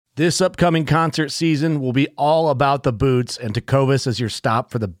This upcoming concert season will be all about the boots, and Tecovas is your stop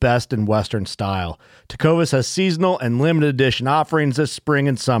for the best in Western style. Tecovas has seasonal and limited edition offerings this spring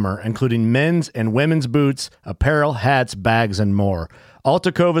and summer, including men's and women's boots, apparel, hats, bags, and more. All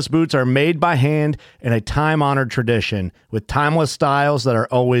Tecovas boots are made by hand in a time-honored tradition with timeless styles that are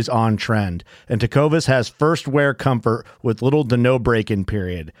always on trend. And Tecovas has first wear comfort with little to no break-in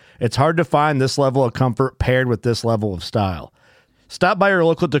period. It's hard to find this level of comfort paired with this level of style. Stop by your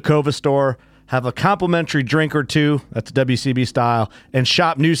local Tecovas store, have a complimentary drink or two, that's WCB style, and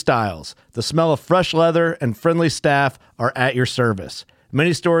shop new styles. The smell of fresh leather and friendly staff are at your service.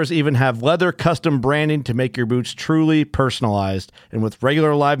 Many stores even have leather custom branding to make your boots truly personalized. And with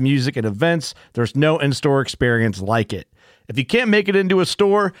regular live music and events, there's no in-store experience like it. If you can't make it into a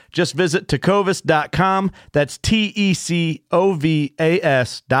store, just visit tecovas.com. That's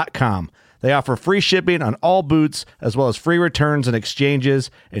TECOVAS.com. They offer free shipping on all boots, as well as free returns and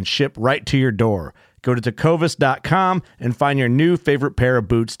exchanges, and ship right to your door. Go to tecovas.com and find your new favorite pair of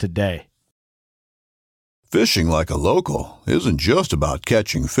boots today. Fishing like a local isn't just about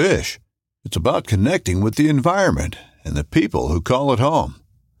catching fish. It's about connecting with the environment and the people who call it home.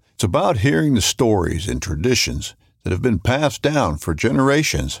 It's about hearing the stories and traditions that have been passed down for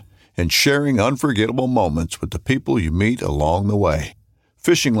generations and sharing unforgettable moments with the people you meet along the way.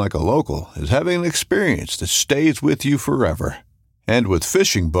 Fishing like a local is having an experience that stays with you forever. And with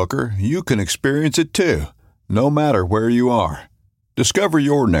Fishing Booker, you can experience it too, no matter where you are. Discover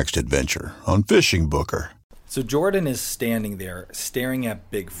your next adventure on Fishing Booker. So Jordan is standing there staring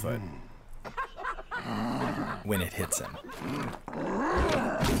at Bigfoot when it hits him.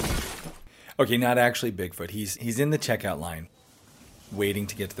 Okay, not actually Bigfoot. He's in the checkout line, waiting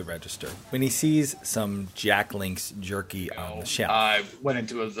to get to the register, when he sees some Jack Link's jerky on the shelf. I went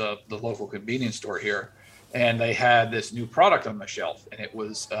into the local convenience store here, and they had this new product on the shelf, and it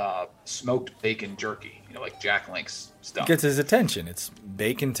was smoked bacon jerky, like Jack Link's stuff. It gets his attention. It's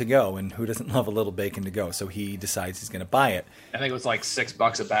bacon to go, and who doesn't love a little bacon to go? So he decides he's going to buy it. I think it was like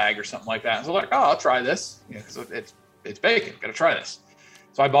 $6 a bag or something like that. And so I'm like, I'll try this, because it's bacon. Got to try this.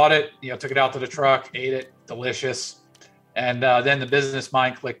 So I bought it, took it out to the truck, ate it, delicious. And then the business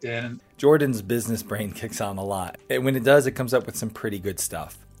mind clicked in. Jordan's business brain kicks on a lot. And when it does, it comes up with some pretty good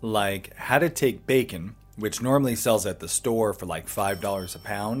stuff. Like how to take bacon, which normally sells at the store for like $5 a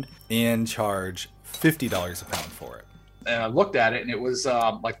pound, and charge $50 a pound for it. And I looked at it, and it was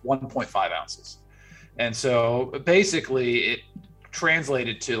like 1.5 ounces. And so basically it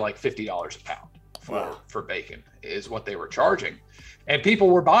translated to like $50 a pound for bacon is what they were charging. And people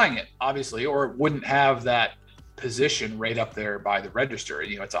were buying it, obviously, or it wouldn't have that position right up there by the register.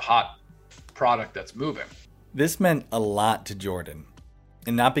 It's a hot product that's moving. This meant a lot to Jordan,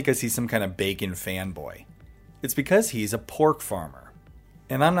 and not because he's some kind of bacon fanboy. It's because he's a pork farmer.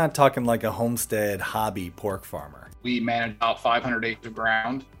 And I'm not talking like a homestead hobby pork farmer. We manage about 500 acres of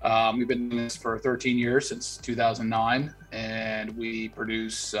ground. We've been doing this for 13 years, since 2009, and we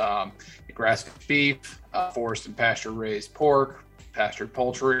produce grass-fed beef, forest and pasture raised pork, pastured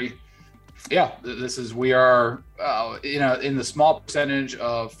poultry. Yeah, we are, in the small percentage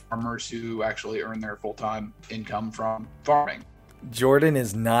of farmers who actually earn their full-time income from farming. Jordan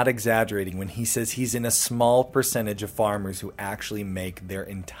is not exaggerating when he says he's in a small percentage of farmers who actually make their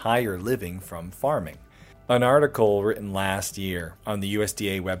entire living from farming. An article written last year on the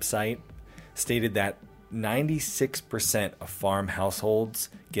USDA website stated that 96% of farm households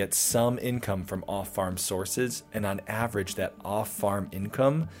get some income from off-farm sources, and on average that off-farm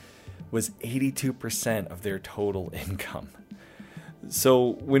income was 82% of their total income.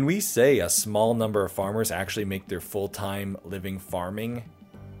 So when we say a small number of farmers actually make their full-time living farming,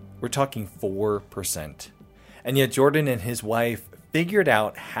 we're talking 4%. And yet Jordan and his wife figured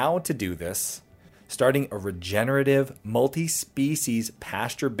out how to do this, starting a regenerative, multi-species,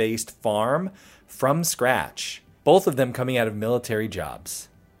 pasture-based farm from scratch, both of them coming out of military jobs.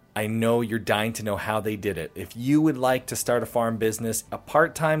 I know you're dying to know how they did it. If you would like to start a farm business, a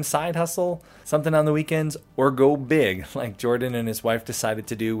part-time side hustle, something on the weekends, or go big like Jordan and his wife decided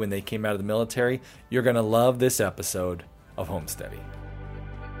to do when they came out of the military, you're going to love this episode of Homesteady.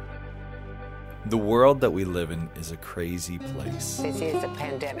 The world that we live in is a crazy place. This is a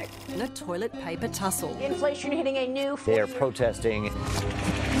pandemic. The toilet paper tussle. Inflation hitting a new... They are protesting.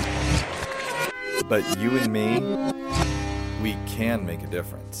 But you and me, we can make a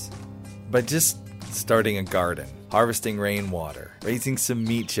difference. By just starting a garden, harvesting rainwater, raising some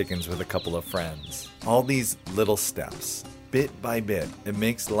meat chickens with a couple of friends. All these little steps, bit by bit, it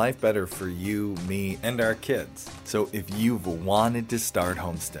makes life better for you, me, and our kids. So if you've wanted to start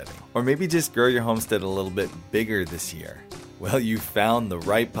homesteading, or maybe just grow your homestead a little bit bigger this year, Well, you found the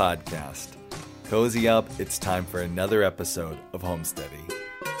right podcast. Cozy up, it's time for another episode of Homesteady.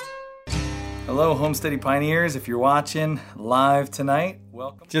 Hello, Homesteady Pioneers. If you're watching live tonight,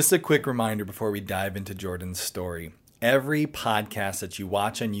 welcome. Just a quick reminder before we dive into Jordan's story. Every podcast that you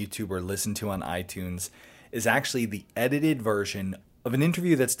watch on YouTube or listen to on iTunes is actually the edited version of an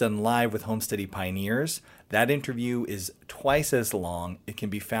interview that's done live with Homesteady Pioneers. That interview is twice as long. It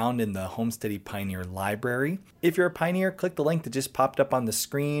can be found in the Homesteady Pioneer library. If you're a pioneer, click the link that just popped up on the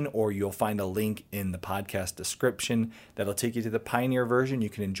screen, or you'll find a link in the podcast description that'll take you to the Pioneer version.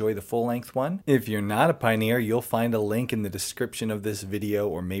 You can enjoy the full-length one. If you're not a pioneer, you'll find a link in the description of this video,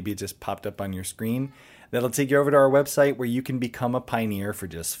 or maybe it just popped up on your screen. That'll take you over to our website where you can become a pioneer for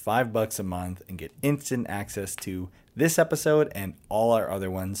just $5 a month and get instant access to this episode and all our other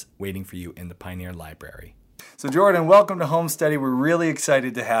ones waiting for you in the Pioneer Library. So Jordan, welcome to Homesteady. We're really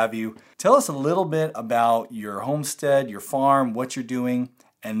excited to have you. Tell us a little bit about your homestead, your farm, what you're doing,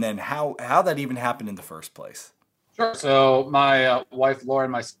 and then how that even happened in the first place. Sure. So my wife, Laura,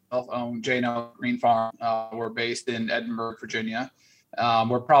 and myself own J&O Green Farm. We're based in Edinburgh, Virginia.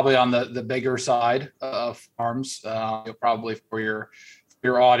 We're probably on the bigger side of farms, probably for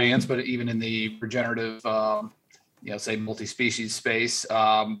your audience, but even in the regenerative say multi-species space.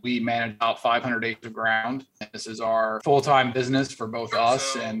 We manage about 500 acres of ground. And this is our full-time business for both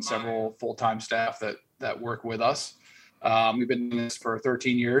us and several full-time staff that work with us. We've been doing this for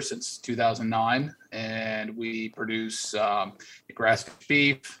 13 years, since 2009, and we produce grass-fed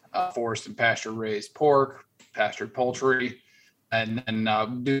beef, forest and pasture-raised pork, pastured poultry, and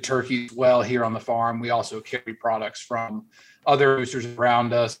then do turkey as well here on the farm. We also carry products from other roosters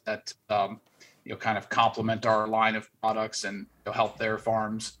around us that kind of complement our line of products and help their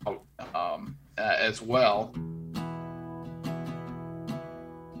farms out as well.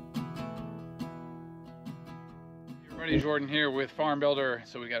 Everybody, Jordan here with Farm Builder.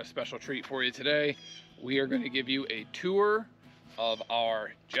 So we got a special treat for you today. We are going to give you a tour of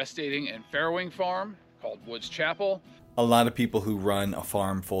our gestating and farrowing farm called Woods Chapel. A lot of people who run a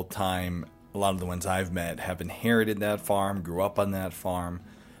farm full time, a lot of the ones I've met, have inherited that farm, grew up on that farm.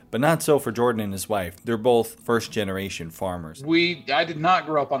 But not so for Jordan and his wife. They're both first-generation farmers. I did not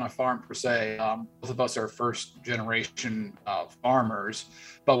grow up on a farm per se. Both of us are first-generation farmers,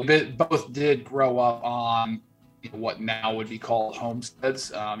 but we both did grow up on what now would be called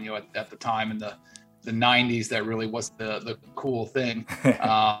homesteads. At the time in the 90s, that really was the cool thing.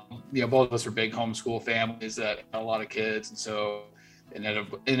 Both of us were big homeschool families that had a lot of kids, and so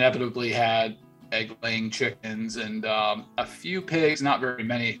inevitably had egg-laying chickens and a few pigs, not very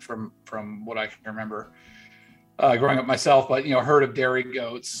many from what I can remember growing up myself, but herd of dairy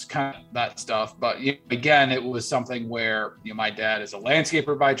goats, kind of that stuff. But again, it was something where my dad is a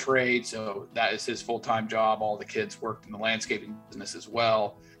landscaper by trade, so that is his full-time job. All the kids worked in the landscaping business as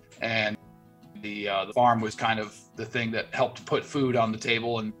well, and the farm was kind of the thing that helped put food on the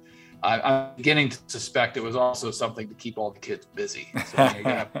table. And I'm beginning to suspect it was also something to keep all the kids busy. So you're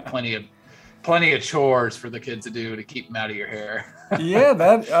gonna have plenty of chores for the kids to do to keep them out of your hair. Yeah,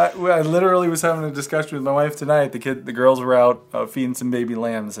 I literally was having a discussion with my wife tonight. The girls were out feeding some baby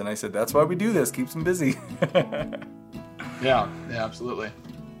lambs, and I said, that's why we do this, keeps them busy. Yeah, absolutely.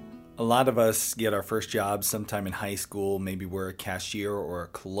 A lot of us get our first jobs sometime in high school. Maybe we're a cashier or a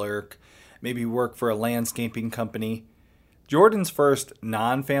clerk. Maybe work for a landscaping company. Jordan's first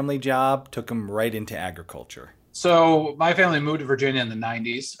non-family job took him right into agriculture. So my family moved to Virginia in the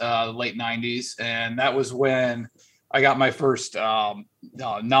 90s, late 90s, and that was when I got my first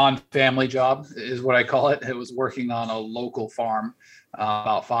non-family job, is what I call it. It was working on a local farm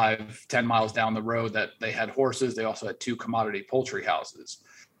about 5-10 miles down the road that they had horses. They also had 2 commodity poultry houses.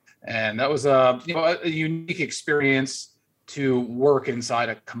 And that was a unique experience to work inside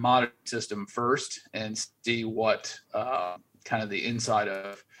a commodity system first and see what kind of the inside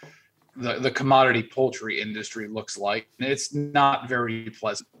of the commodity poultry industry looks like. And it's not very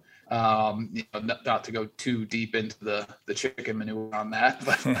pleasant. Not to go too deep into the chicken manure on that,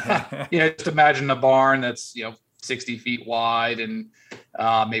 but just imagine a barn that's 60 feet wide and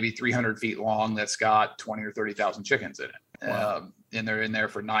maybe 300 feet long that's got 20 or 30,000 chickens in it. Wow. And they're in there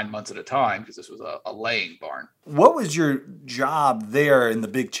for 9 months at a time because this was a laying barn. What was your job there in the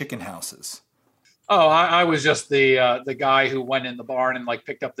big chicken houses? Oh, I was just the guy who went in the barn and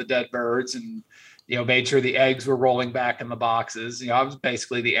picked up the dead birds and made sure the eggs were rolling back in the boxes. I was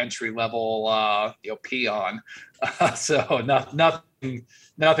basically the entry level peon. So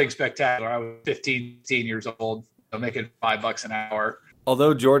nothing spectacular. I was 15 years old, making $5 an hour.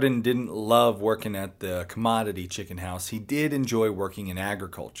 Although Jordan didn't love working at the commodity chicken house, he did enjoy working in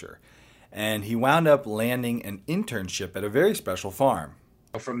agriculture. and he wound up landing an internship at a very special farm.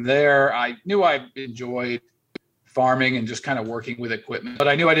 From there, I knew I enjoyed farming and just kind of working with equipment, but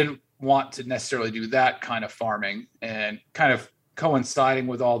I knew I didn't want to necessarily do that kind of farming. And kind of coinciding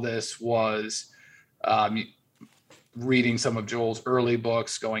with all this was reading some of Joel's early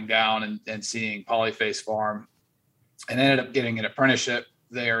books, going down and seeing Polyface Farm, and ended up getting an apprenticeship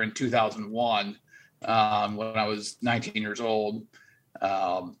there in 2001 when I was 19 years old.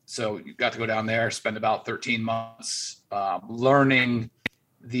 So you got to go down there, spend about 13 months learning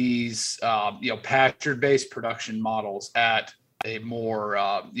these pasture-based production models at a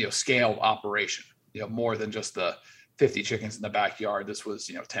more scaled operation, more than just the 50 chickens in the backyard. This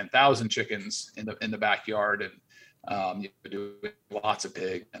was 10,000 chickens in the backyard, and doing lots of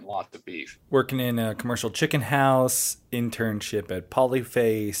pig and lots of beef. Working in a commercial chicken house, internship at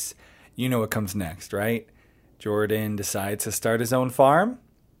Polyface. You know what comes next, right? Jordan decides to start his own farm?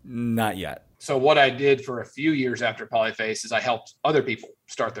 Not yet. So what I did for a few years after Polyface is I helped other people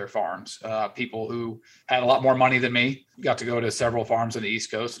start their farms. People who had a lot more money than me. Got to go to several farms on the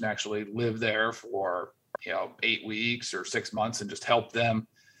East Coast and actually live there for 8 weeks or 6 months and just help them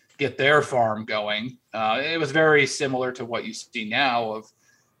get their farm going. It was very similar to what you see now of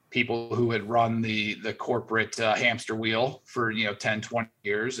people who had run the corporate hamster wheel for 10, 20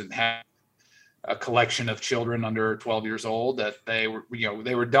 years and had a collection of children under 12 years old that they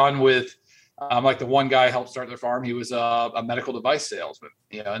were done with. Like the one guy helped start their farm. He was a medical device salesman,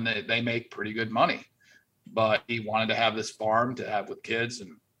 and they make pretty good money, but he wanted to have this farm to have with kids,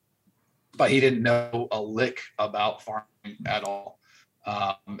 but he didn't know a lick about farming at all.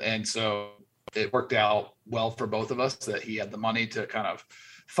 And so it worked out well for both of us that he had the money to kind of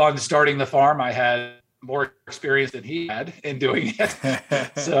fund starting the farm. I had more experience than he had in doing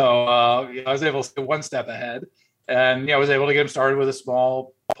it. So I was able to stay one step ahead, and I was able to get him started with a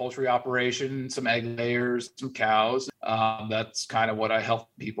small poultry operation, some egg layers, some cows. That's kind of what I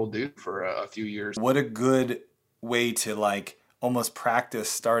helped people do for a few years. What a good way to almost practice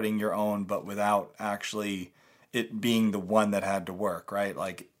starting your own, but without actually it being the one that had to work, right?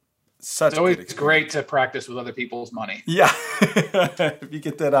 Such a good experience. It's great to practice with other people's money. Yeah. If you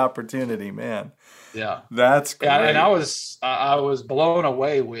get that opportunity, man. Yeah. That's great. Yeah, and I was blown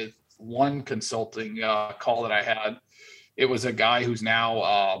away with one consulting call that I had. It was a guy who's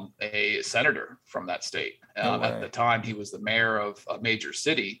now a senator from that state. At the time, he was the mayor of a major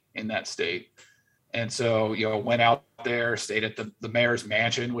city in that state. And so, went out there, stayed at the mayor's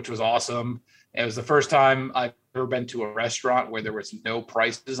mansion, which was awesome. It was the first time I've ever been to a restaurant where there was no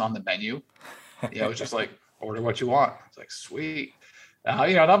prices on the menu. It was just order what you want. It's like, sweet.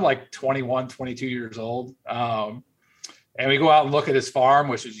 And I'm 21, 22 years old. And we go out and look at his farm,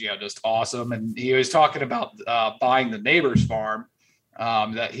 which is, just awesome. And he was talking about buying the neighbor's farm,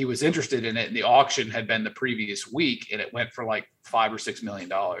 that he was interested in it. And the auction had been the previous week, and it went for $5 or $6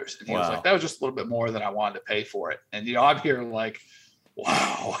 million. And he was like, that was just a little bit more than I wanted to pay for it. And, I'm here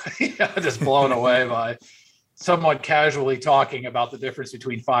wow, just blown away by someone casually talking about the difference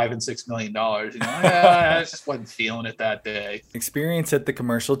between $5 and $6 million. I just wasn't feeling it that day. Experience at the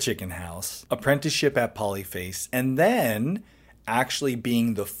commercial chicken house, apprenticeship at Polyface, and then actually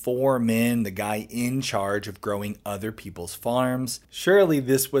being the foreman, the guy in charge of growing other people's farms. Surely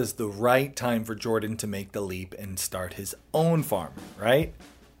this was the right time for Jordan to make the leap and start his own farm, right?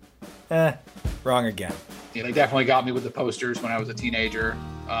 Wrong again. They definitely got me with the posters when I was a teenager.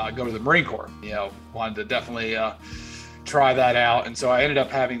 Go to the Marine Corps. Wanted to definitely try that out. And so I ended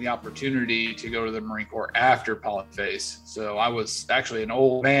up having the opportunity to go to the Marine Corps after Polyface. So I was actually an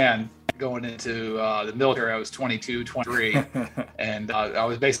old man going into the military. I was 22, 23. And I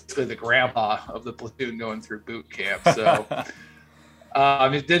was basically the grandpa of the platoon going through boot camp. So I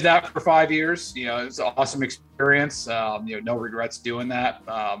did that for 5 years. It was an awesome experience. No regrets doing that.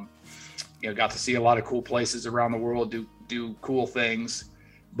 Got to see a lot of cool places around the world, do cool things,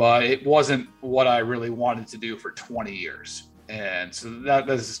 but it wasn't what I really wanted to do for 20 years. And so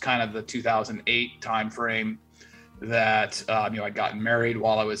this is kind of the 2008 timeframe that, I'd gotten married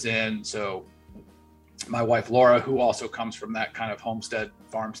while I was in. So my wife, Laura, who also comes from that kind of homestead,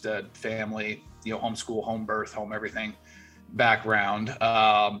 farmstead family, homeschool, home birth, home everything background.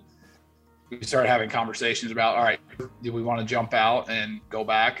 We started having conversations about, all right, do we want to jump out and go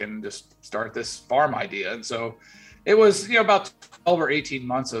back and just start this farm idea? And so it was, about 12 or 18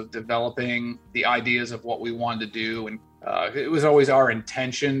 months of developing the ideas of what we wanted to do. And it was always our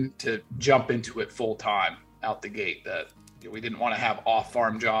intention to jump into it full time out the gate, that we didn't want to have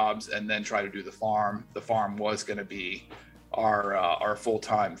off-farm jobs and then try to do the farm. The farm was going to be our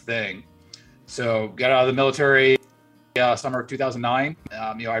full-time thing. So got out of the military, summer of 2009.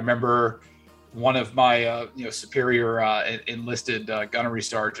 I remember one of my superior enlisted gunnery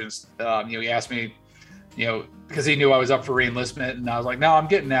sergeants. He asked me, because he knew I was up for reenlistment, and I was like, "No, I'm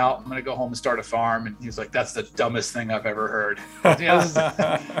getting out. I'm going to go home and start a farm." And he was like, "That's the dumbest thing I've ever heard."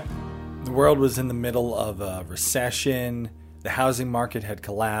 The world was in the middle of a recession. The housing market had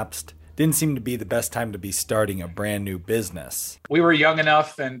collapsed. Didn't seem to be the best time to be starting a brand new business. We were young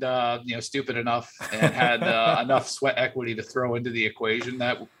enough and stupid enough and had enough sweat equity to throw into the equation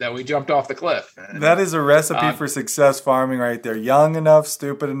that we jumped off the cliff. And, that is a recipe for success farming right there. Young enough,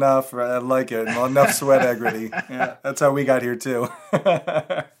 stupid enough. I like it. Enough sweat equity. Yeah, that's how we got here too.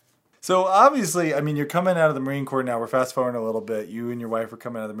 So obviously, you're coming out of the Marine Corps now. We're fast forwarding a little bit. You and your wife are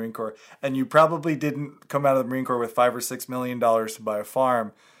coming out of the Marine Corps, and you probably didn't come out of the Marine Corps with $5 or $6 million to buy a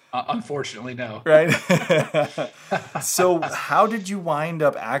farm. Unfortunately, no. Right. So how did you wind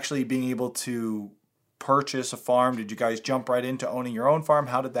up actually being able to purchase a farm? Did you guys jump right into owning your own farm?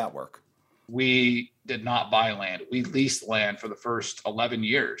 How did that work? We did not buy land. We leased land for the first 11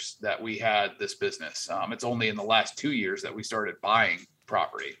 years that we had this business. It's only in the last 2 years that we started buying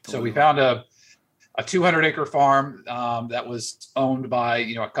property. So we found a 200-acre farm that was owned by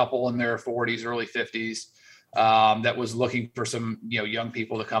a couple in their 40s, early 50s. That was looking for some, young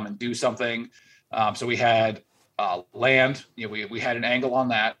people to come and do something. So we had land, we had an angle on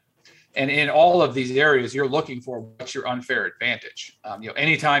that. And in all of these areas, you're looking for what's your unfair advantage.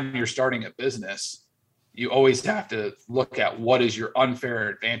 Anytime you're starting a business, you always have to look at what is your unfair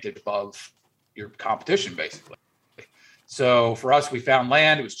advantage above your competition, basically. So for us, we found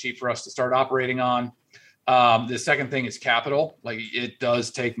land. It was cheap for us to start operating on. The second thing is capital. Like, it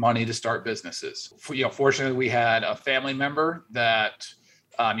does take money to start businesses. Fortunately, we had a family member that,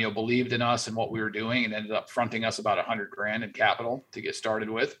 believed in us and what we were doing, and ended up fronting us about $100,000 in capital to get started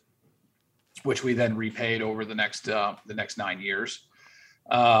with, which we then repaid over the next 9 years.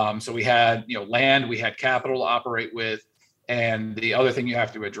 So we had, land, we had capital to operate with. And the other thing you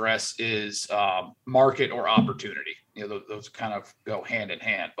have to address is market or opportunity. Those kind of go hand in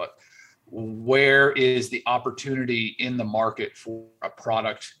hand, but where is the opportunity in the market for a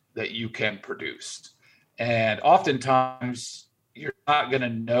product that you can produce? And oftentimes you're not going to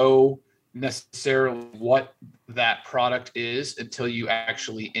know necessarily what that product is until you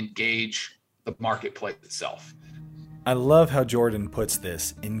actually engage the marketplace itself. I love how Jordan puts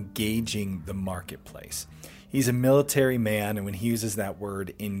this, engaging the marketplace. He's a military man, and when he uses that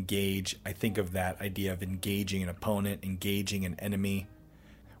word engage, I think of that idea of engaging an opponent, engaging an enemy.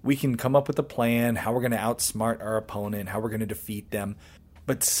 We can come up with a plan, how we're going to outsmart our opponent, how we're going to defeat them.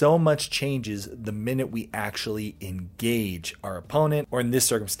 But so much changes the minute we actually engage our opponent, or in this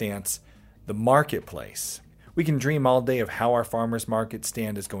circumstance, the marketplace. We can dream all day of how our farmers market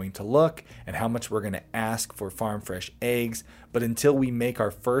stand is going to look and how much we're going to ask for farm fresh eggs. But until we make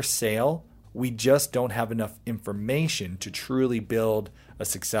our first sale, we just don't have enough information to truly build a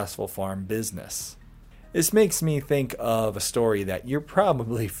successful farm business. This makes me think of a story that you're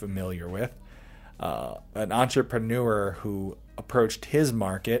probably familiar with. An entrepreneur who approached his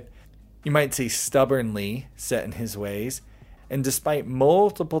market, you might say stubbornly set in his ways, and despite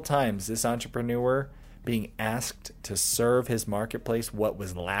multiple times this entrepreneur being asked to serve his marketplace what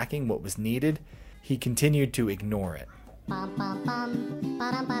was lacking, what was needed, he continued to ignore it. Bum, bum, bum,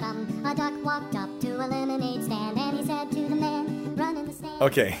 ba-dum, ba-dum. A duck walked up to a lemonade stand and he said to the man running the stand.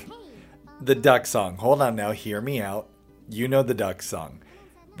 Okay, the duck song. Hold on now, hear me out. You know the duck song.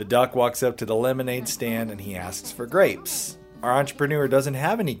 The duck walks up to the lemonade stand and he asks for grapes. Our entrepreneur doesn't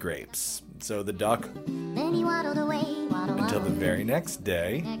have any grapes, so the duck, Then he waddled away, until the very next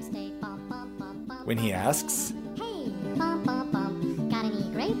day, bum, bum, bum, bum. when he asks, Hey, bum, bum, bum. Got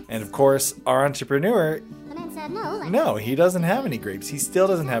any grapes? and of course, our entrepreneur, The man said no. no, he doesn't have any grapes. He still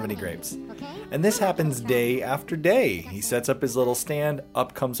doesn't have any grapes. Okay. And this happens day after day. He sets up his little stand,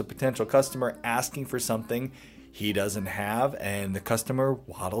 up comes a potential customer asking for something he doesn't have, and the customer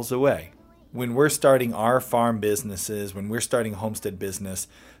waddles away. When we're starting our farm businesses, when we're starting a homestead business,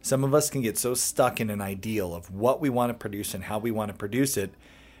 some of us can get so stuck in an ideal of what we want to produce and how we want to produce it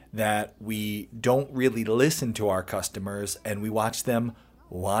that we don't really listen to our customers and we watch them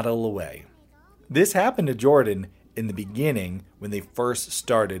waddle away. This happened to Jordan in the beginning when they first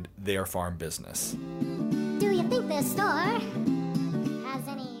started their farm business. Do you think this store has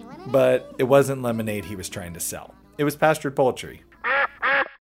any lemonade? But it wasn't lemonade he was trying to sell. It was pastured poultry.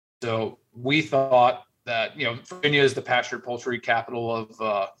 So we thought that, Virginia is the pastured poultry capital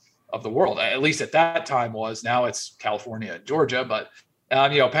of the world. At least at that time was. Now it's California and Georgia, but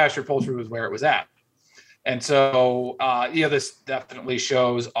pastured poultry was where it was at. And so, this definitely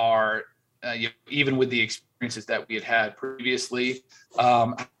shows our, even with the experiences that we had previously.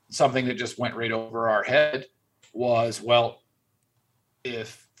 Something that just went right over our head was, well,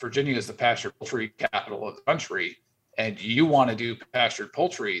 if Virginia is the pastured poultry capital of the country and you want to do pastured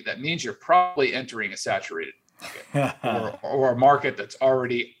poultry, that means you're probably entering a saturated market or a market that's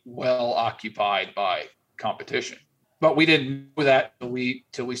already well occupied by competition. But we didn't know that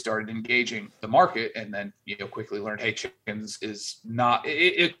till we started engaging the market, and then quickly learned, hey, chickens is not.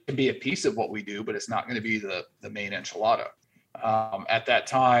 It can be a piece of what we do, but it's not going to be the main enchilada. At that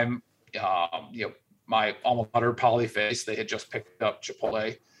time, my alma mater, Polyface, they had just picked up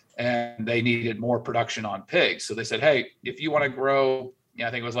Chipotle, and they needed more production on pigs. So they said, hey, if you want to grow, I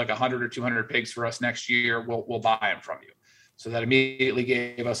think it was like 100 or 200 pigs for us next year, we'll buy them from you. So that immediately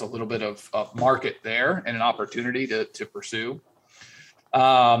gave us a little bit of market there and an opportunity to pursue.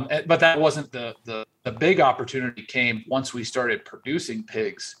 But that wasn't the big opportunity. Came once we started producing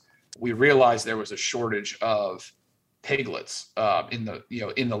pigs. We realized there was a shortage of piglets in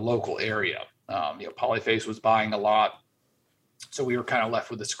the local area. Polyface was buying a lot, so we were kind of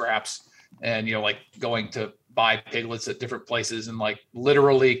left with the scraps, and like going to buy piglets at different places and like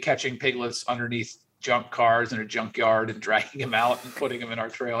literally catching piglets underneath junk cars in a junkyard and dragging them out and putting them in our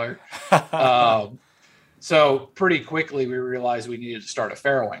trailer. So pretty quickly we realized we needed to start a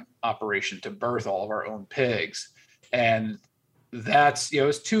farrowing operation to birth all of our own pigs. And that's, it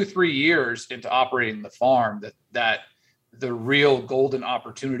was 2-3 years into operating the farm that the real golden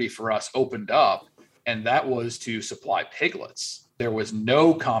opportunity for us opened up. And that was to supply piglets. There was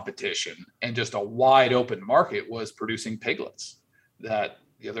no competition, and just a wide open market was producing piglets. That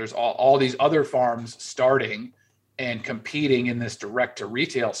there's all these other farms starting and competing in this direct to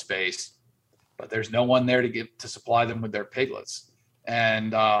retail space, but there's no one there to supply them with their piglets.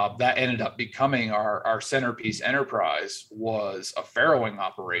 And that ended up becoming our centerpiece enterprise, was a farrowing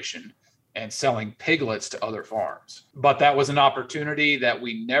operation and selling piglets to other farms. But that was an opportunity that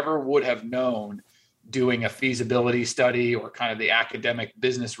we never would have known doing a feasibility study or kind of the academic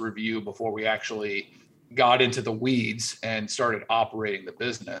business review before we actually got into the weeds and started operating the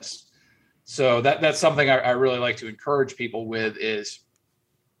business. So that's something I really like to encourage people with is,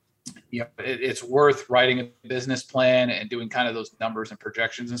 it's worth writing a business plan and doing kind of those numbers and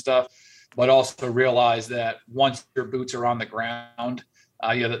projections and stuff, but also realize that once your boots are on the ground,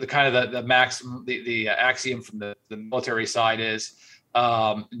 the kind of the maximum, the axiom from the military side is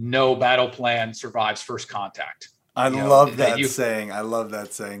no battle plan survives first contact. I love that saying. I love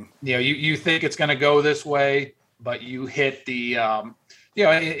that saying. You think it's going to go this way, but you hit the,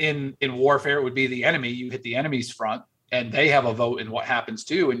 in warfare, it would be the enemy. You hit the enemy's front, and they have a vote in what happens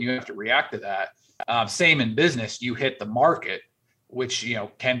too, and you have to react to that. Same in business. You hit the market, which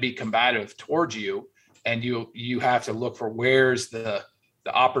can be combative towards you, and you have to look for where's the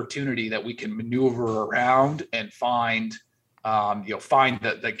opportunity that we can maneuver around and find. Find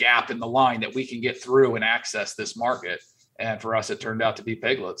the gap in the line that we can get through and access this market. And for us, it turned out to be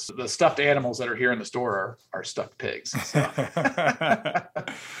piglets. The stuffed animals that are here in the store are stuffed pigs. So.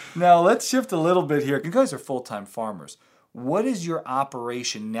 Now let's shift a little bit here. You guys are full-time farmers. What does your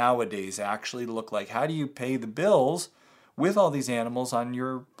operation nowadays actually look like? How do you pay the bills with all these animals on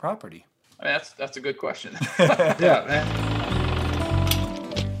your property? I mean, that's a good question. Yeah, man.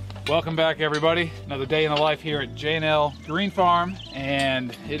 Welcome back, everybody. Another day in the life here at J&L Green Farm,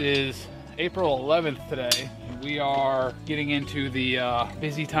 and it is April 11th today. We are getting into the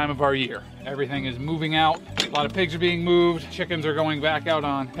busy time of our year. Everything is moving out. A lot of pigs are being moved. Chickens are going back out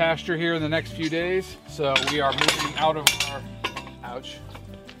on pasture here in the next few days. So we are moving out of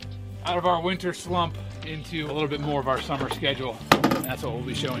our winter slump into a little bit more of our summer schedule. And that's what we'll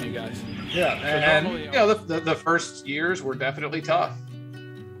be showing you guys. Yeah, and the first years were definitely tough.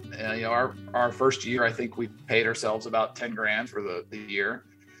 Our first year, I think we paid ourselves about 10 grand for the year.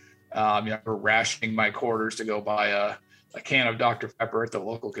 We're rationing my quarters to go buy a can of Dr. Pepper at the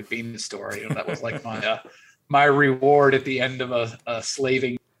local convenience store. That was like my reward at the end of a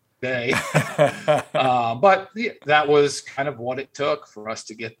slaving day. But that was kind of what it took for us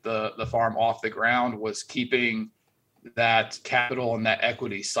to get the farm off the ground, was keeping that capital and that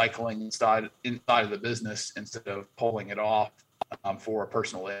equity cycling inside of the business instead of pulling it off for a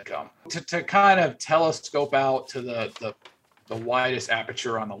personal income. To kind of telescope out to the widest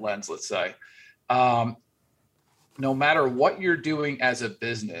aperture on the lens, let's say, no matter what you're doing as a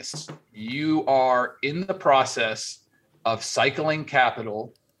business, you are in the process of cycling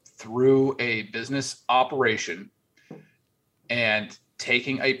capital through a business operation and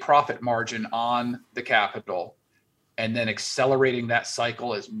taking a profit margin on the capital and then accelerating that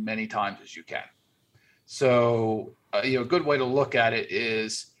cycle as many times as you can. So, a good way to look at it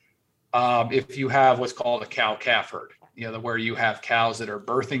is if you have what's called a cow-calf herd, where you have cows that are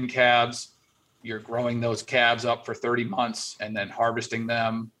birthing calves, you're growing those calves up for 30 months and then harvesting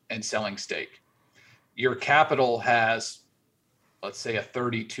them and selling steak. Your capital has, let's say, a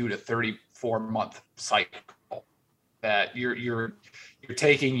 32 to 34 month cycle that you're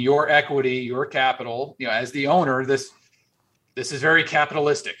taking your equity, your capital, as the owner. This is very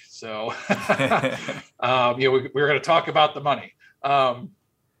capitalistic. So, we're going to talk about the money.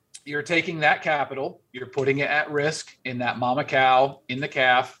 You're taking that capital, you're putting it at risk in that mama cow, in the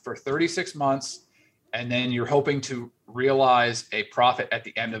calf for 36 months, and then you're hoping to realize a profit at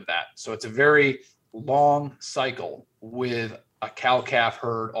the end of that. So it's a very long cycle with a cow-calf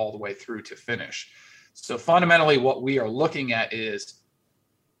herd all the way through to finish. So fundamentally, what we are looking at is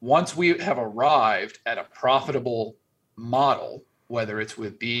once we have arrived at a profitable model, whether it's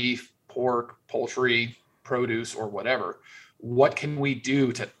with beef, pork, poultry, produce, or whatever, what can we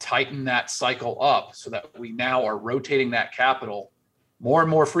do to tighten that cycle up so that we now are rotating that capital more and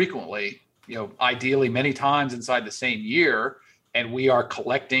more frequently, ideally many times inside the same year, and we are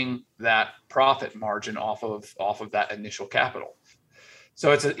collecting that profit margin off of that initial capital.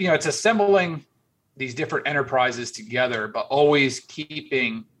 So it's assembling these different enterprises together, but always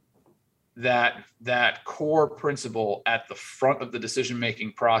keeping that core principle at the front of the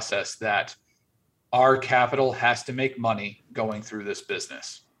decision-making process, that our capital has to make money going through this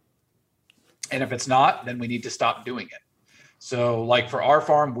business. And if it's not, then we need to stop doing it. So like for our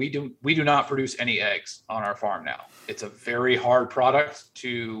farm, we do not produce any eggs on our farm now. It's a very hard product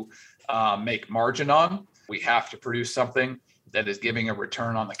to make margin on. We have to produce something that is giving a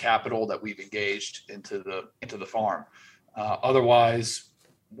return on the capital that we've engaged into the farm. Otherwise,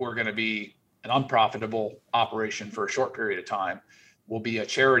 we're going to be an unprofitable operation for a short period of time. We'll be a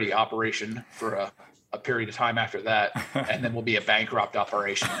charity operation for a period of time after that, and then we'll be a bankrupt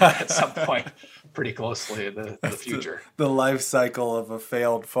operation at some point pretty closely in the future. The life cycle of a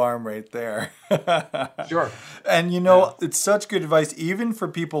failed farm right there. Sure. And it's such good advice, even for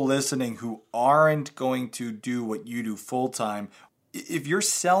people listening who aren't going to do what you do full time. If you're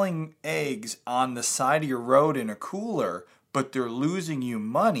selling eggs on the side of your road in a cooler, but they're losing you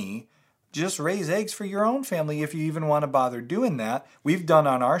money, just raise eggs for your own family if you even want to bother doing that. We've done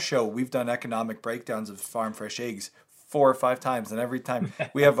on our show, we've done economic breakdowns of farm fresh eggs 4 or 5 times. And every time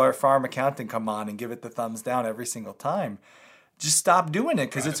we have our farm accountant come on and give it the thumbs down every single time. Just stop doing it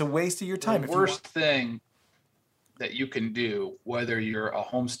because it's a waste of your time. The worst thing that you can do, whether you're a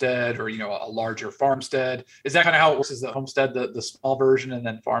homestead or, a larger farmstead, is that kind of how it works? Is the homestead the small version and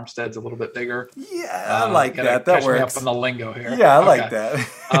then farmstead's a little bit bigger? Yeah, I like that. That works. Me up on the lingo here. Yeah, I like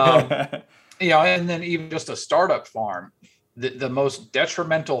that. And then even just a startup farm, the most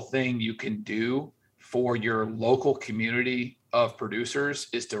detrimental thing you can do for your local community of producers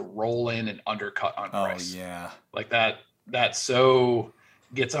is to roll in and undercut on price. Oh, yeah. Like that so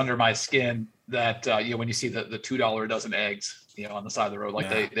gets under my skin that, when you see the $2 a dozen eggs, on the side of the road,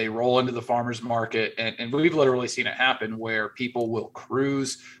 like they roll into the farmer's market. And we've literally seen it happen where people will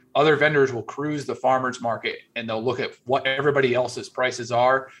cruise, other vendors will cruise the farmer's market and they'll look at what everybody else's prices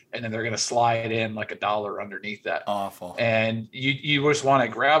are. And then they're going to slide in like $1 underneath that. Awful. And you just want to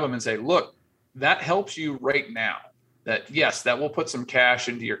grab them and say, look, that helps you right now. That, yes, that will put some cash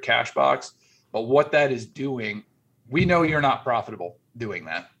into your cash box. But what that is doing, we know you're not profitable doing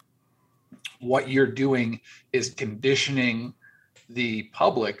that. What you're doing is conditioning the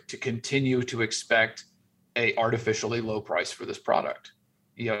public to continue to expect a artificially low price for this product.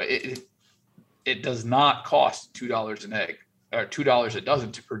 It does not cost $2 an egg or $2 a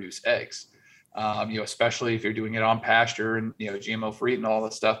dozen to produce eggs. Especially if you're doing it on pasture and, GMO free and all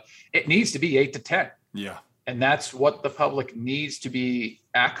that stuff, it needs to be 8 to 10. Yeah. And that's what the public needs to be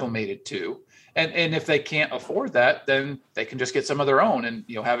acclimated to. And if they can't afford that, then they can just get some of their own and,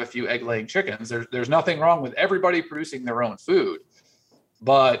 have a few egg laying chickens. There's nothing wrong with everybody producing their own food.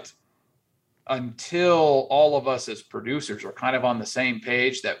 But until all of us as producers are kind of on the same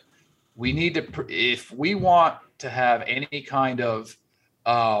page that we need to, if we want to have any kind of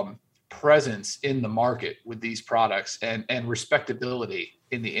presence in the market with these products and respectability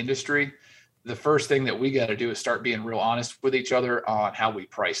in the industry, the first thing that we got to do is start being real honest with each other on how we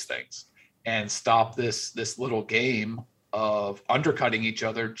price things and stop this little game of undercutting each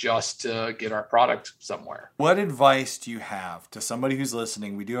other just to get our product somewhere. What advice do you have to somebody who's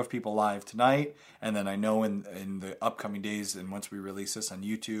listening? We do have people live tonight, and then I know in the upcoming days and once we release this on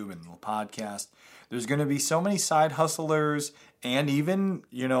YouTube and the podcast, there's going to be so many side hustlers and even,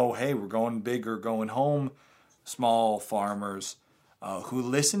 hey, we're going big or going home, small farmers who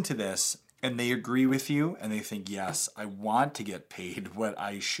listen to this and they agree with you and they think, yes, I want to get paid what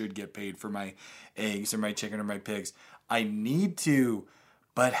I should get paid for my eggs or my chicken or my pigs. I need to,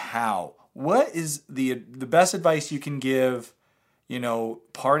 but how? What is the best advice you can give,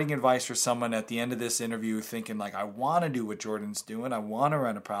 parting advice for someone at the end of this interview thinking like, I want to do what Jordan's doing. I want to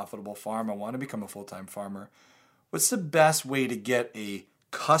run a profitable farm. I want to become a full-time farmer. What's the best way to get a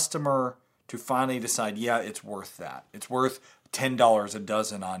customer to finally decide, yeah, it's worth that? It's worth $10 a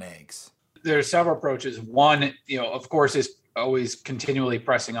dozen on eggs. There's several approaches. One, of course, is always continually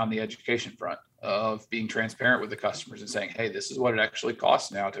pressing on the education front of being transparent with the customers and saying, hey, this is what it actually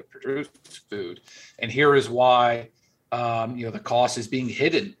costs now to produce food. And here is why, the cost is being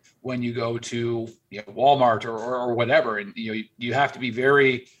hidden when you go to Walmart or whatever. And, you have to be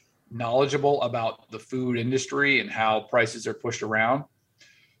very knowledgeable about the food industry and how prices are pushed around.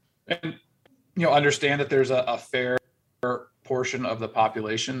 And, understand that there's a fair portion of the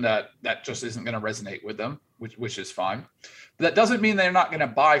population that just isn't going to resonate with them, which is fine. But that doesn't mean they're not going to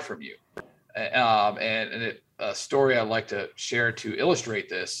buy from you. A story I'd like to share to illustrate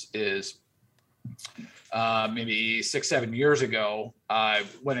this is maybe 6-7 years ago, I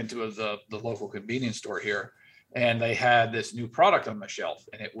went into the local convenience store here, and they had this new product on the shelf,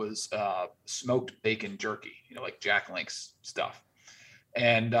 and it was smoked bacon jerky, like Jack Link's stuff.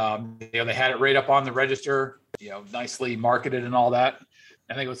 And they had it right up on the register, nicely marketed and all that.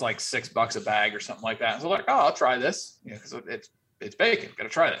 I think it was like $6 a bag or something like that. So like, oh, I'll try this, because it's bacon. Got to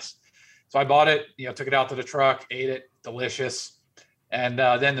try this. So I bought it, took it out to the truck, ate it, delicious. And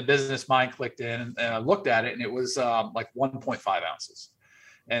then the business mind clicked in, and I looked at it, and it was like 1.5 ounces.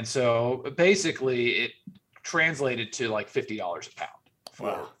 And so basically it translated to like $50 a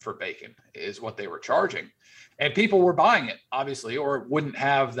pound for bacon is what they were charging. And people were buying it, obviously, or wouldn't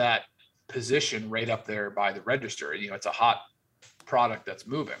have that position right up there by the register. It's a hot product that's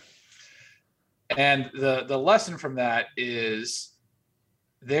moving. And the lesson from that is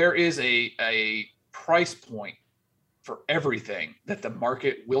there is a price point for everything that the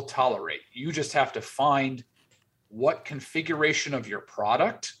market will tolerate. You just have to find what configuration of your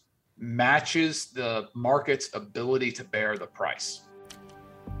product matches the market's ability to bear the price.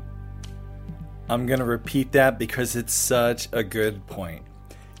 I'm going to repeat that because it's such a good point.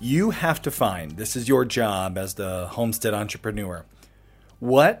 You have to find, this is your job as the homestead entrepreneur,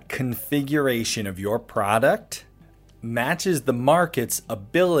 what configuration of your product matches the market's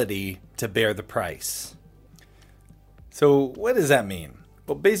ability to bear the price. So what does that mean?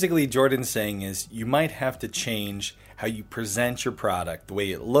 Well, basically Jordan's saying is you might have to change how you present your product, the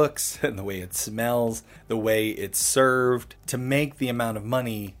way it looks and the way it smells, the way it's served, to make the amount of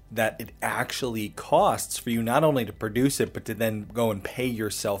money that it actually costs for you not only to produce it, but to then go and pay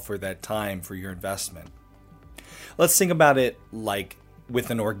yourself for that time for your investment. Let's think about it like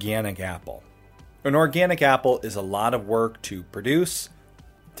with an organic apple. An organic apple is a lot of work to produce.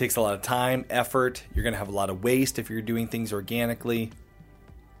 It takes a lot of time, effort. You're going to have a lot of waste if you're doing things organically.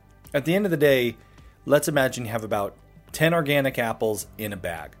 At the end of the day, let's imagine you have about 10 organic apples in a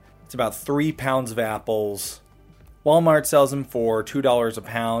bag. It's about 3 pounds of apples. Walmart sells them for $2 a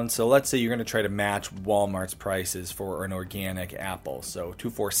pound. So let's say you're going to try to match Walmart's prices for an organic apple. So 2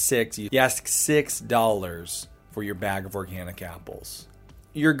 for $6. You ask $6 for your bag of organic apples.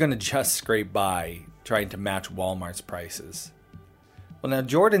 You're going to just scrape by trying to match Walmart's prices. Well, now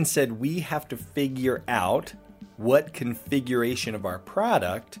Jordan said we have to figure out what configuration of our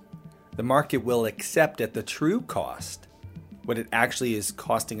product the market will accept at the true cost, what it actually is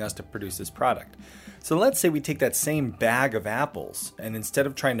costing us to produce this product. So let's say we take that same bag of apples, and instead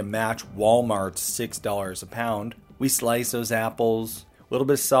of trying to match Walmart's $6 a pound, we slice those apples, a little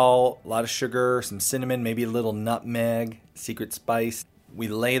bit of salt, a lot of sugar, some cinnamon, maybe a little nutmeg, secret spice. We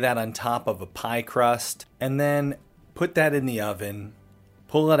lay that on top of a pie crust, and then put that in the oven,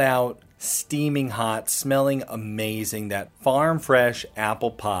 pull it out, steaming hot, smelling amazing, that farm fresh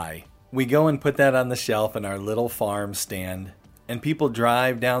apple pie. We go and put that on the shelf in our little farm stand, and people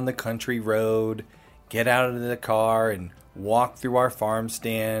drive down the country road, get out of the car and walk through our farm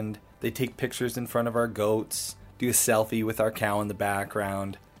stand. They take pictures in front of our goats, do a selfie with our cow in the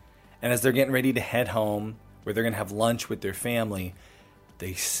background. And as they're getting ready to head home, where they're going to have lunch with their family,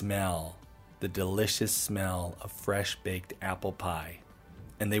 they smell the delicious smell of fresh baked apple pie.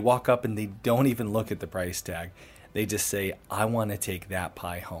 And they walk up and they don't even look at the price tag. They just say, I want to take that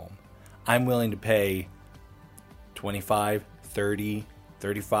pie home. I'm willing to pay $25, $30,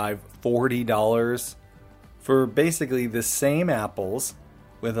 $35, $40 for basically the same apples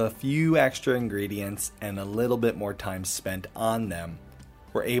with a few extra ingredients and a little bit more time spent on them.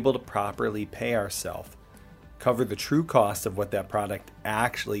 We're able to properly pay ourselves cover the true cost of what that product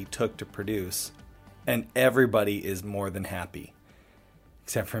actually took to produce, and everybody is more than happy.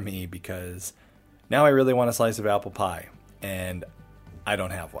 Except for me, because now I really want a slice of apple pie, and I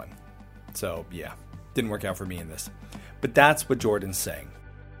don't have one. So yeah, didn't work out for me in this. But that's what Jordan's saying.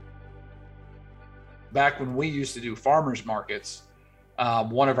 Back when we used to do farmers markets,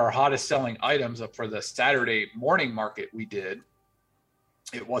 one of our hottest selling items for the Saturday morning market we did,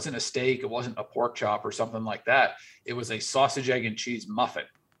 it wasn't a steak, it wasn't a pork chop or something like that. It was a sausage, egg, and cheese muffin.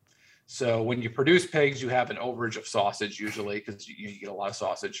 So when you produce pigs, you have an overage of sausage usually because you get a lot of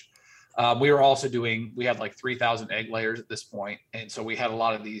sausage. We had like 3,000 egg layers at this point. And so we had a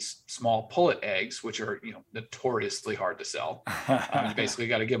lot of these small pullet eggs, which are, notoriously hard to sell. You basically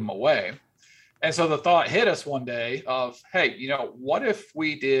got to give them away. And so the thought hit us one day of, hey, what if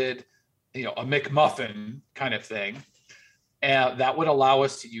we did, a McMuffin kind of thing? And that would allow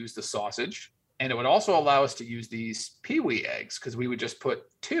us to use the sausage. And it would also allow us to use these Pee-wee eggs because we would just put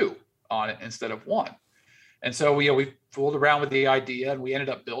 2 on it instead of 1. And so we fooled around with the idea, and we ended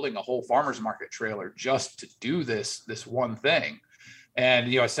up building a whole farmer's market trailer just to do this one thing.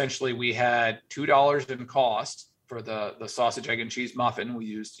 And, essentially we had $2 in cost for the sausage, egg, and cheese muffin. We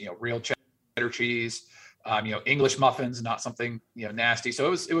used, real cheddar cheese, English muffins, not something, nasty.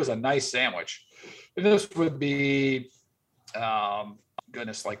 So it was a nice sandwich. And this would be,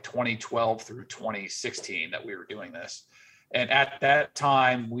 like 2012 through 2016 that we were doing this. And at that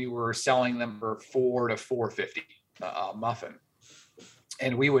time, we were selling them for $4 to $4.50 muffin.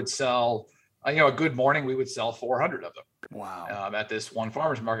 And we would sell, a good morning, we would sell 400 of them. Wow. At this one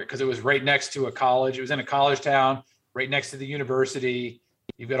farmer's market, because it was right next to a college. It was in a college town, right next to the university.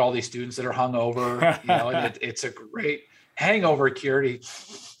 You've got all these students that are hungover, and it's a great hangover cure. You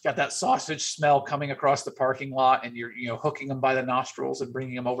got that sausage smell coming across the parking lot, and you're, hooking them by the nostrils and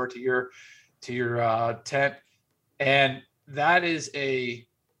bringing them over to your tent. And that is a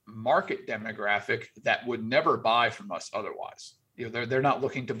market demographic that would never buy from us otherwise. They're not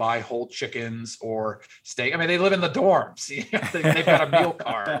looking to buy whole chickens or steak. I mean, they live in the dorms. They've got a meal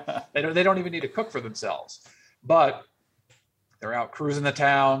card. They don't even need to cook for themselves. But they're out cruising the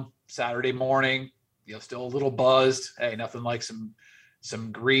town Saturday morning, still a little buzzed. Hey, nothing like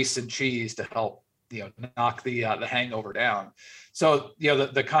some grease and cheese to help knock the hangover down. So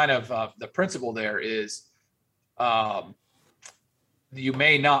the kind of the principle there is, you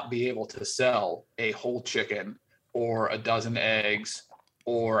may not be able to sell a whole chicken or a dozen eggs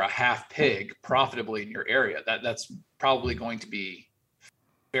or a half pig profitably in your area. That's probably going to be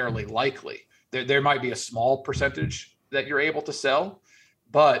fairly likely. There might be a small percentage that you're able to sell,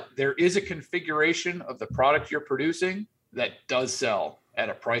 but there is a configuration of the product you're producing that does sell at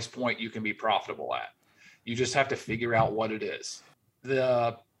a price point you can be profitable at. You just have to figure out what it is.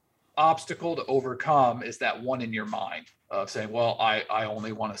 The obstacle to overcome is that one in your mind of saying, well, I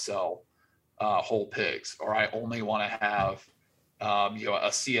only want to sell whole pigs, or I only want to have a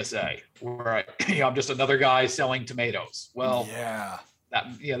CSA where I'm just another guy selling tomatoes. Well,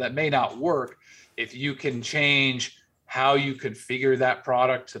 that may not work. If you can change how you configure that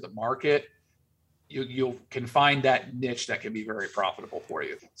product to the market, you can find that niche that can be very profitable for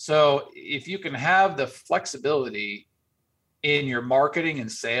you. So if you can have the flexibility in your marketing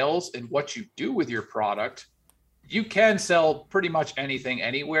and sales and what you do with your product, you can sell pretty much anything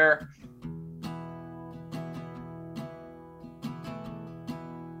anywhere.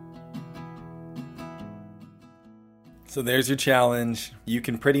 So there's your challenge. You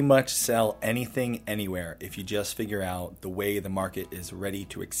can pretty much sell anything anywhere if you just figure out the way the market is ready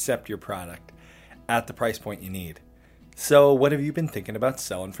to accept your product at the price point you need. So what have you been thinking about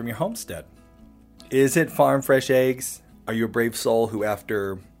selling from your homestead? Is it farm fresh eggs? Are you a brave soul who,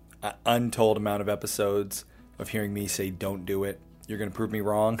 after an untold amount of episodes of hearing me say don't do it, you're going to prove me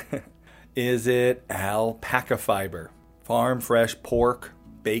wrong? Is it alpaca fiber? Farm fresh pork,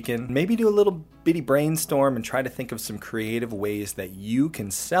 bacon? Maybe do a little bitty brainstorm and try to think of some creative ways that you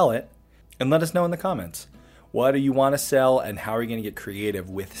can sell it, and let us know in the comments. What do you want to sell, and how are you going to get creative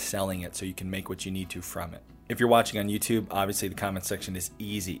with selling it so you can make what you need to from it? If you're watching on YouTube, obviously the comment section is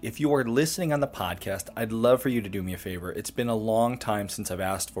easy. If you are listening on the podcast, I'd love for you to do me a favor. It's been a long time since I've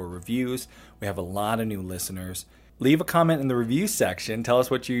asked for reviews. We have a lot of new listeners. Leave a comment in the review section. Tell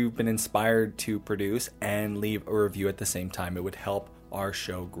us what you've been inspired to produce, and leave a review at the same time. It would help our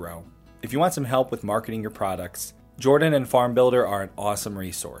show grow. If you want some help with marketing your products, Jordan and Farm Builder are an awesome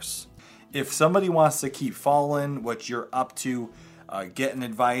resource. If somebody wants to keep following what you're up to, getting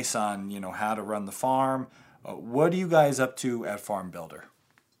advice on how to run the farm, what are you guys up to at Farm Builder?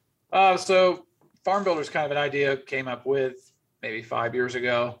 So Farm Builder is kind of an idea came up with maybe 5 years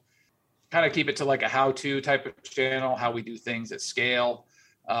ago. kind of keep it to like a how-to type of channel, how we do things at scale,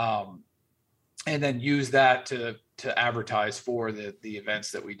 and then use that to advertise for the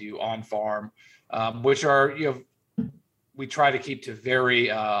events that we do on farm, which are, we try to keep to very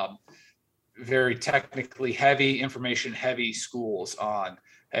technically heavy, information heavy schools on,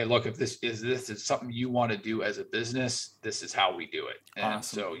 hey, look, if this is something you want to do as a business, this is how we do it. And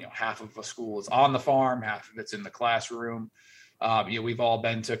awesome. So, half of a school is on the farm, half of it's in the classroom. We've all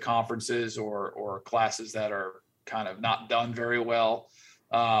been to conferences or classes that are kind of not done very well.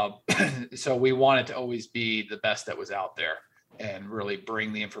 So we want it to always be the best that was out there and really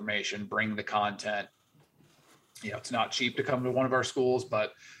bring the information, bring the content. It's not cheap to come to one of our schools,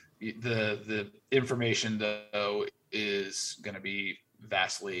 but the information though is going to be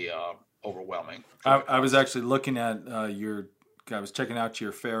vastly overwhelming. I was actually looking at I was checking out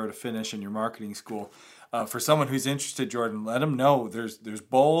your Farrow to Finish and your marketing school. For someone who's interested, Jordan, let them know there's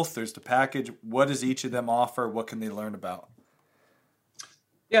both, there's the package. What does each of them offer? What can they learn about?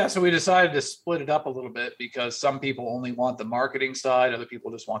 Yeah, so we decided to split it up a little bit because some people only want the marketing side, other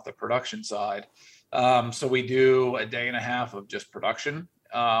people just want the production side. So we do a day and a half of just production,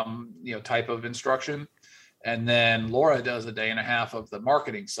 type of instruction. And then Laura does a day and a half of the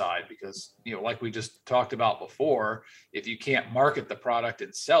marketing side because, like we just talked about before, if you can't market the product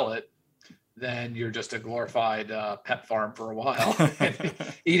and sell it, then you're just a glorified pet farm for a while, and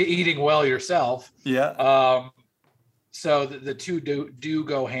eating well yourself. Yeah. So the two do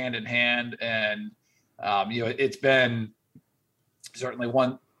go hand in hand, and it's been certainly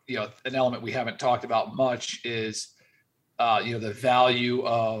one, an element we haven't talked about much is the value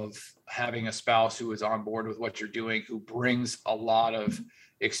of having a spouse who is on board with what you're doing, who brings a lot of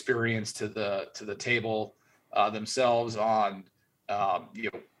experience to the table themselves on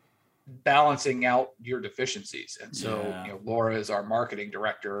balancing out your deficiencies. And so Laura is our marketing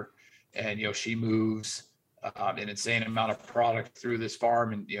director, and she moves an insane amount of product through this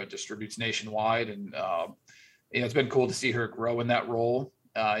farm and distributes nationwide, and it's been cool to see her grow in that role,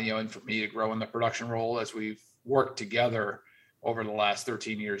 and for me to grow in the production role as we've worked together over the last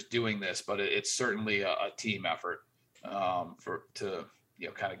 13 years doing this. But it's certainly a team effort to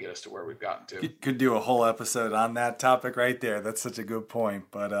kind of get us to where we've gotten to. Could do a whole episode on that topic right there. That's such a good point.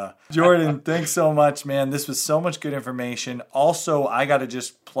 But Jordan, thanks so much, man. This was so much good information. Also, I got to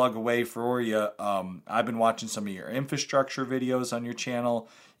just plug away for you. I've been watching some of your infrastructure videos on your channel.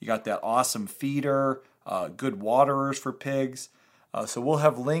 You got that awesome feeder, good waterers for pigs. So we'll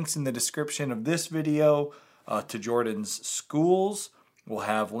have links in the description of this video to Jordan's schools. We'll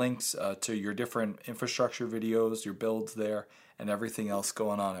have links to your different infrastructure videos, your builds there, and everything else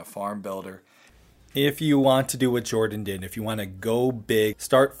going on at Farm Builder. If you want to do what Jordan did, if you want to go big,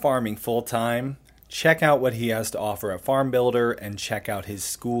 start farming full time, check out what he has to offer at Farm Builder and check out his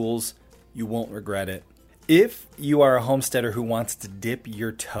schools. You won't regret it. If you are a homesteader who wants to dip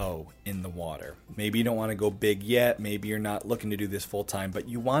your toe in the water, maybe you don't want to go big yet, maybe you're not looking to do this full time, but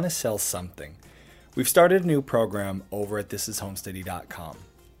you want to sell something. We've started a new program over at thisishomesteady.com.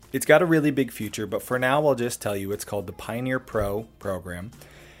 It's got a really big future, but for now I'll just tell you it's called the Pioneer Pro program.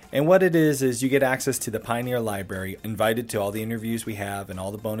 And what it is you get access to the Pioneer Library, invited to all the interviews we have and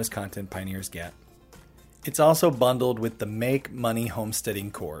all the bonus content pioneers get. It's also bundled with the Make Money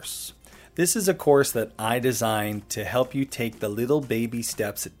Homesteading course. This is a course that I designed to help you take the little baby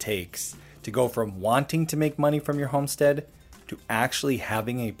steps it takes to go from wanting to make money from your homestead to actually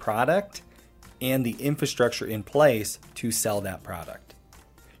having a product and the infrastructure in place to sell that product.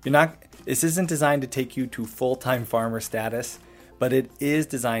 This isn't designed to take you to full-time farmer status, but it is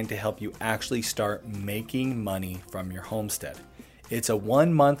designed to help you actually start making money from your homestead. It's a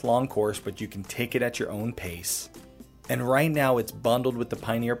 1-month long course, but you can take it at your own pace. And right now it's bundled with the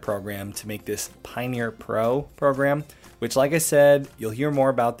Pioneer program to make this Pioneer Pro program, which, like I said, you'll hear more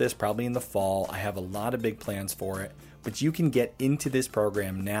about this probably in the fall. I have a lot of big plans for it, but you can get into this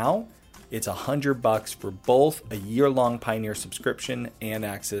program now. It's $100 for both a year-long Pioneer subscription and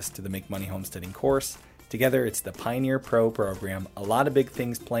access to the Make Money Homesteading course. Together, it's the Pioneer Pro program. A lot of big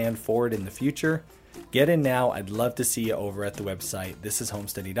things planned for it in the future. Get in now. I'd love to see you over at the website,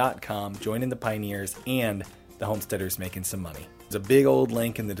 thisishomesteady.com. Join in the pioneers and the homesteaders making some money. There's a big old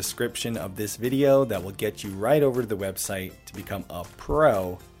link in the description of this video that will get you right over to the website to become a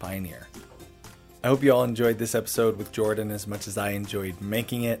pro pioneer. I hope you all enjoyed this episode with Jordan as much as I enjoyed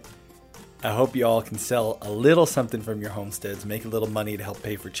making it. I hope you all can sell a little something from your homesteads, make a little money to help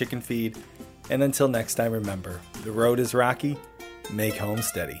pay for chicken feed. And until next time, remember, the road is rocky, make home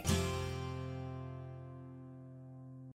steady.